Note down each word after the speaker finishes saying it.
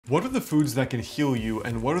What are the foods that can heal you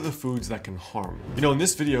and what are the foods that can harm? You know, in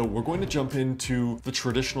this video, we're going to jump into the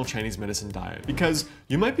traditional Chinese medicine diet because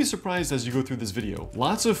you might be surprised as you go through this video.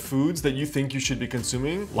 Lots of foods that you think you should be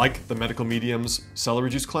consuming, like the medical medium's celery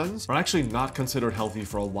juice cleanse, are actually not considered healthy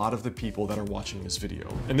for a lot of the people that are watching this video.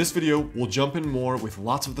 In this video, we'll jump in more with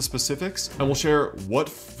lots of the specifics and we'll share what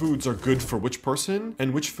foods are good for which person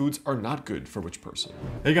and which foods are not good for which person.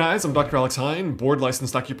 Hey guys, I'm Dr. Alex Heyne, board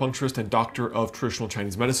licensed acupuncturist and doctor of traditional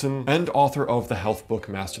Chinese medicine and author of the health book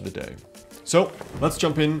Master the Day. So let's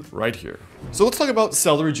jump in right here. So let's talk about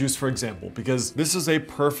celery juice, for example, because this is a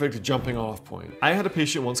perfect jumping off point. I had a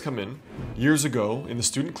patient once come in years ago in the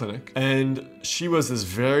student clinic, and she was this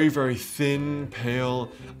very, very thin,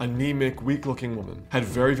 pale, anemic, weak looking woman. Had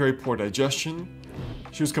very, very poor digestion.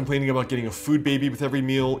 She was complaining about getting a food baby with every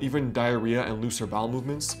meal, even diarrhea and looser bowel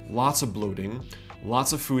movements, lots of bloating,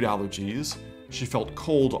 lots of food allergies. She felt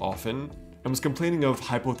cold often, and was complaining of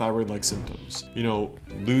hypothyroid-like symptoms. You know,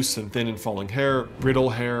 loose and thin and falling hair, brittle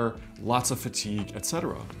hair, lots of fatigue,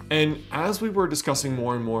 etc. And as we were discussing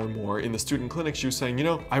more and more and more in the student clinic, she was saying, you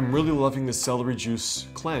know, I'm really loving this celery juice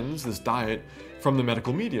cleanse, this diet from the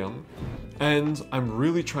medical medium, and I'm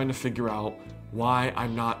really trying to figure out why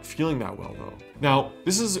I'm not feeling that well though. Now,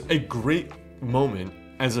 this is a great moment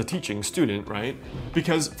as a teaching student, right?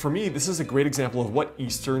 Because for me, this is a great example of what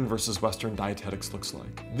Eastern versus Western dietetics looks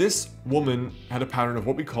like. This woman had a pattern of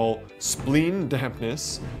what we call spleen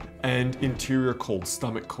dampness and interior cold,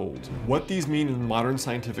 stomach cold. What these mean in modern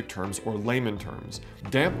scientific terms or layman terms.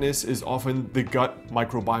 Dampness is often the gut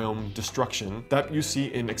microbiome destruction that you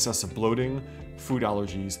see in excessive bloating, food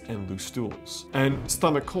allergies, and loose stools. And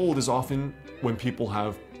stomach cold is often when people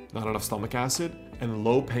have not enough stomach acid and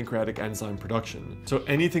low pancreatic enzyme production. So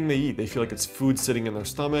anything they eat, they feel like it's food sitting in their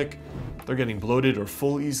stomach, they're getting bloated or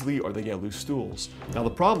full easily, or they get loose stools. Now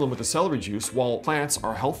the problem with the celery juice, while plants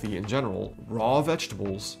are healthy in general, raw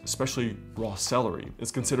vegetables, especially raw celery,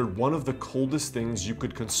 is considered one of the coldest things you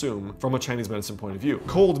could consume from a Chinese medicine point of view.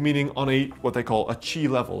 Cold meaning on a, what they call a qi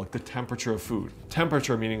level, like the temperature of food.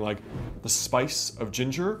 Temperature meaning like the spice of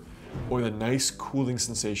ginger, or the nice cooling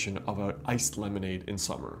sensation of an iced lemonade in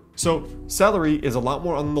summer. So celery is a lot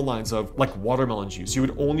more on the lines of like watermelon juice. You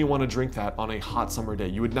would only want to drink that on a hot summer day.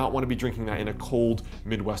 You would not want to be drinking that in a cold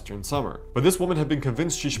Midwestern summer. But this woman had been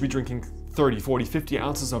convinced she should be drinking 30, 40, 50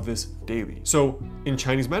 ounces of this daily. So in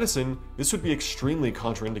Chinese medicine, this would be extremely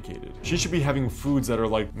contraindicated. She should be having foods that are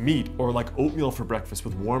like meat or like oatmeal for breakfast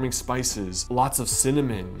with warming spices, lots of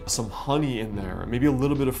cinnamon, some honey in there, maybe a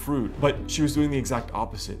little bit of fruit. But she was doing the exact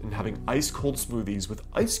opposite and having ice cold smoothies with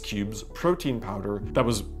ice cubes, protein powder that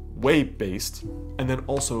was whey based, and then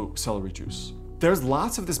also celery juice. There's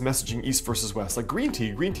lots of this messaging east versus west, like green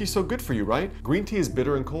tea is so good for you, right? Green tea is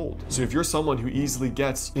bitter and cold. So if you're someone who easily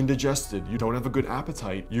gets indigested, you don't have a good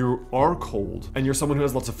appetite, you are cold, and you're someone who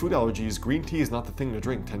has lots of food allergies, green tea is not the thing to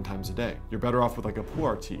drink 10 times a day. You're better off with like a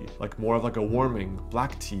pu'er tea, like more of like a warming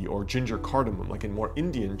black tea or ginger cardamom, like in more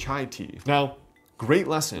Indian chai tea. Now, great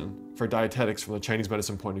lesson for dietetics from the Chinese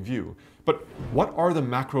medicine point of view. But what are the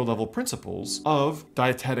macro level principles of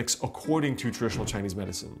dietetics according to traditional Chinese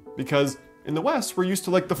medicine? Because in the West, we're used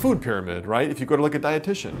to like the food pyramid, right? If you go to like a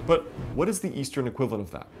dietitian. But what is the Eastern equivalent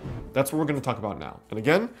of that? That's what we're gonna talk about now. And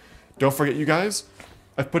again, don't forget you guys,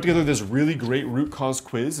 I've put together this really great root cause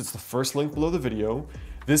quiz. It's the first link below the video.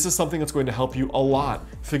 This is something that's going to help you a lot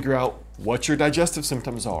figure out what your digestive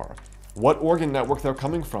symptoms are, what organ network they're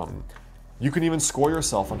coming from. You can even score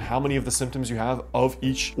yourself on how many of the symptoms you have of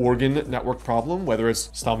each organ network problem, whether it's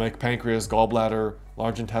stomach, pancreas, gallbladder,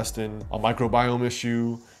 large intestine, a microbiome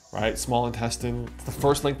issue, right? Small intestine. It's the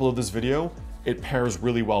first link below this video. It pairs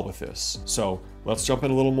really well with this. So let's jump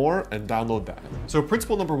in a little more and download that. So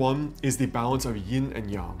principle number one is the balance of yin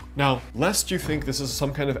and yang. Now, lest you think this is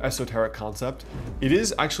some kind of esoteric concept, it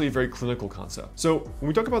is actually a very clinical concept. So when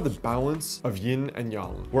we talk about the balance of yin and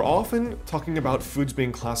yang, we're often talking about foods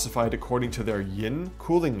being classified according to their yin,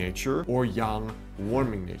 cooling nature, or yang,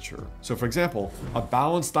 warming nature. So for example, a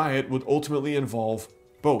balanced diet would ultimately involve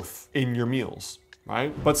both in your meals,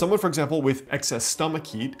 right? But someone, for example, with excess stomach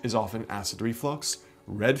heat is often acid reflux,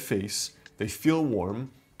 red face, they feel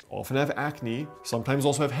warm, often have acne, sometimes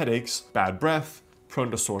also have headaches, bad breath, prone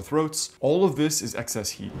to sore throats. All of this is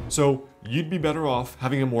excess heat. So you'd be better off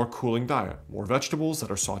having a more cooling diet, more vegetables that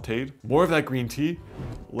are sauteed, more of that green tea,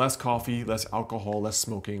 less coffee, less alcohol, less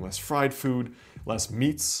smoking, less fried food, less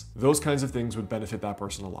meats. Those kinds of things would benefit that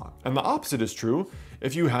person a lot. And the opposite is true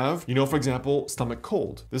if you have, you know, for example, stomach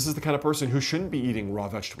cold. This is the kind of person who shouldn't be eating raw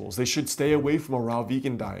vegetables. They should stay away from a raw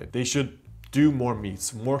vegan diet. They should do more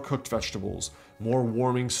meats, more cooked vegetables, more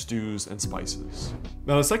warming stews and spices.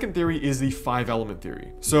 Now, the second theory is the 5-element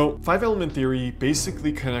theory. So 5-element theory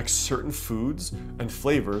basically connects certain foods and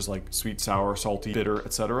flavors like sweet, sour, salty, bitter,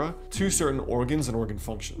 etc. to certain organs and organ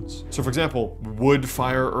functions. So for example, wood,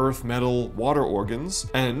 fire, earth, metal, water organs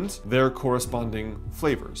and their corresponding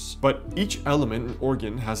flavors. But each element and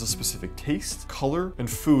organ has a specific taste, color, and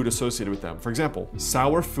food associated with them. For example,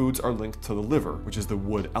 sour foods are linked to the liver, which is the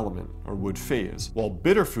wood element or wood phase, while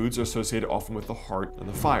bitter foods are associated often with the heart and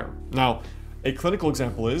the fire. Now, a clinical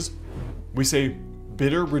example is, we say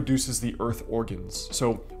bitter reduces the earth organs.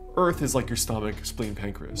 So earth is like your stomach, spleen,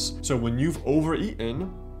 pancreas. So when you've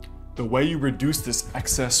overeaten, the way you reduce this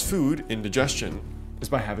excess food, indigestion, is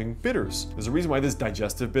by having bitters. There's a reason why there's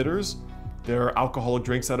digestive bitters. There are alcoholic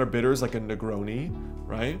drinks that are bitters, like a Negroni,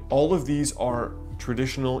 right? All of these are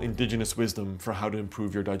traditional indigenous wisdom for how to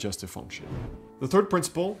improve your digestive function. The third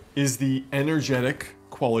principle is the energetic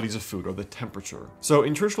qualities of food, or the temperature. So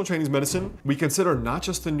in traditional Chinese medicine, we consider not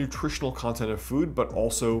just the nutritional content of food, but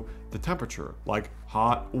also the temperature, like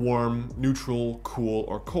hot, warm, neutral, cool,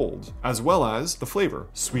 or cold, as well as the flavor,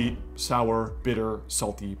 sweet, sour, bitter,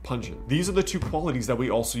 salty, pungent. These are the two qualities that we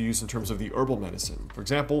also use in terms of the herbal medicine. For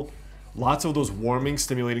example, lots of those warming,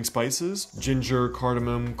 stimulating spices, ginger,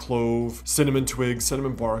 cardamom, clove, cinnamon twigs,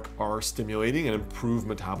 cinnamon bark, are stimulating and improve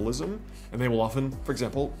metabolism, and they will often, for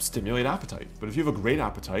example, stimulate appetite. But if you have a great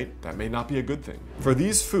appetite, that may not be a good thing. For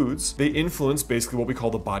these foods, they influence basically what we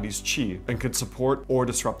call the body's qi and could support or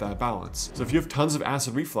disrupt that balance. So if you have tons of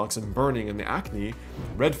acid reflux and burning and the acne,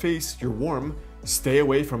 red face, you're warm, stay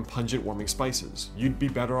away from pungent warming spices. You'd be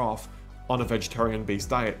better off on a vegetarian-based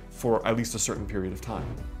diet for at least a certain period of time.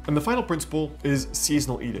 And the final principle is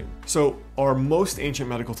seasonal eating. So our most ancient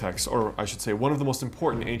medical texts, or I should say one of the most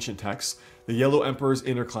important ancient texts, the Yellow Emperor's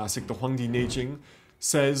Inner Classic, the Huangdi Neijing,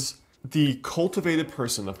 says the cultivated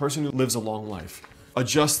person, the person who lives a long life,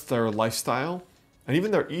 adjusts their lifestyle and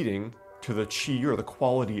even their eating to the qi or the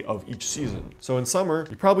quality of each season. So in summer,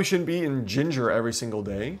 you probably shouldn't be eating ginger every single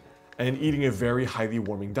day and eating a very highly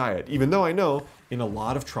warming diet, even though I know in a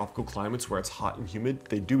lot of tropical climates where it's hot and humid,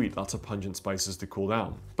 they do eat lots of pungent spices to cool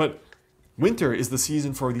down. But winter is the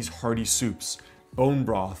season for these hearty soups, bone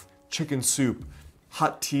broth, chicken soup,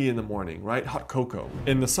 hot tea in the morning, right? Hot cocoa.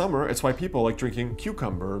 In the summer, it's why people like drinking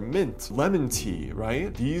cucumber, mint, lemon tea,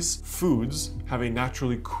 right? These foods have a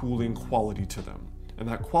naturally cooling quality to them. And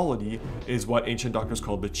that quality is what ancient doctors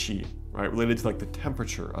called the qi, right? Related to like the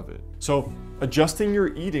temperature of it. So adjusting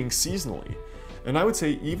your eating seasonally, and I would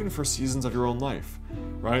say even for seasons of your own life,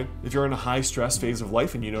 right? If you're in a high stress phase of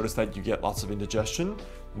life and you notice that you get lots of indigestion,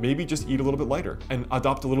 maybe just eat a little bit lighter and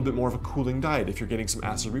adopt a little bit more of a cooling diet if you're getting some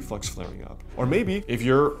acid reflux flaring up. Or maybe if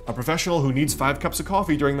you're a professional who needs 5 cups of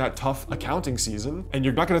coffee during that tough accounting season, and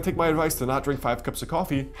you're not gonna take my advice to not drink 5 cups of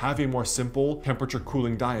coffee, have a more simple temperature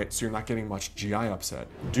cooling diet so you're not getting much GI upset.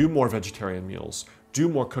 Do more vegetarian meals, do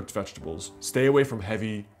more cooked vegetables, stay away from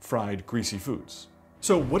heavy, fried, greasy foods.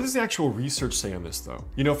 So what does the actual research say on this though?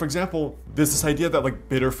 You know, for example, there's this idea that like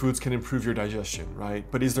bitter foods can improve your digestion, right?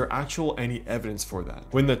 But is there any evidence for that?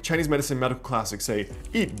 When the Chinese medicine medical classics say,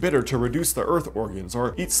 eat bitter to reduce the earth organs,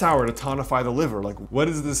 or eat sour to tonify the liver, like what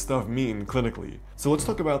does this stuff mean clinically? So let's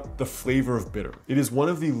talk about the flavor of bitter. It is one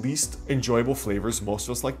of the least enjoyable flavors most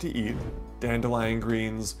of us like to eat. Dandelion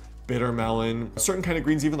greens, bitter melon, certain kind of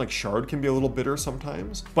greens, even like chard can be a little bitter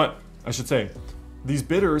sometimes. But I should say, these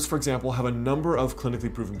bitters, for example, have a number of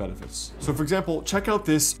clinically proven benefits. So for example, check out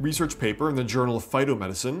this research paper in the Journal of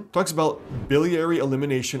Phytomedicine. It talks about biliary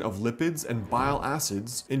elimination of lipids and bile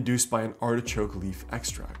acids induced by an artichoke leaf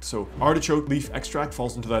extract. So artichoke leaf extract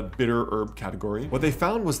falls into that bitter herb category. What they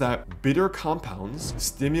found was that bitter compounds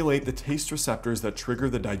stimulate the taste receptors that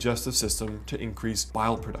trigger the digestive system to increase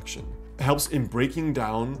bile production. It helps in breaking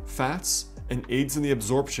down fats and aids in the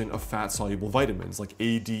absorption of fat-soluble vitamins like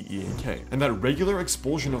A, D, E, and K. And that regular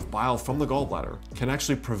expulsion of bile from the gallbladder can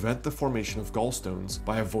actually prevent the formation of gallstones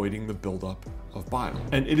by avoiding the buildup of bile.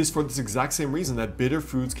 And it is for this exact same reason that bitter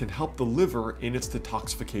foods can help the liver in its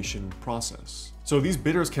detoxification process. So these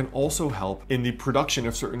bitters can also help in the production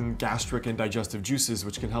of certain gastric and digestive juices,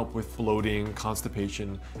 which can help with bloating,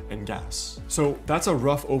 constipation, and gas. So that's a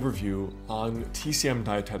rough overview on TCM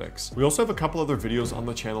dietetics. We also have a couple other videos on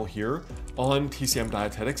the channel here on TCM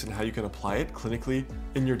dietetics and how you can apply it clinically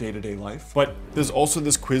in your day-to-day life. But there's also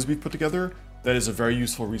this quiz we've put together that is a very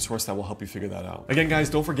useful resource that will help you figure that out. Again,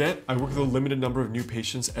 guys, don't forget, I work with a limited number of new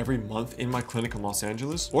patients every month in my clinic in Los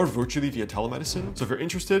Angeles or virtually via telemedicine. So if you're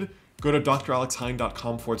interested, go to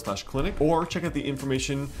dralexheyne.com/clinic or check out the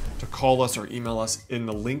information to call us or email us in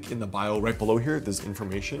the link in the bio right below here. There's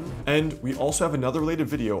information. And we also have another related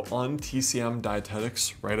video on TCM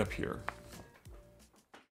dietetics right up here.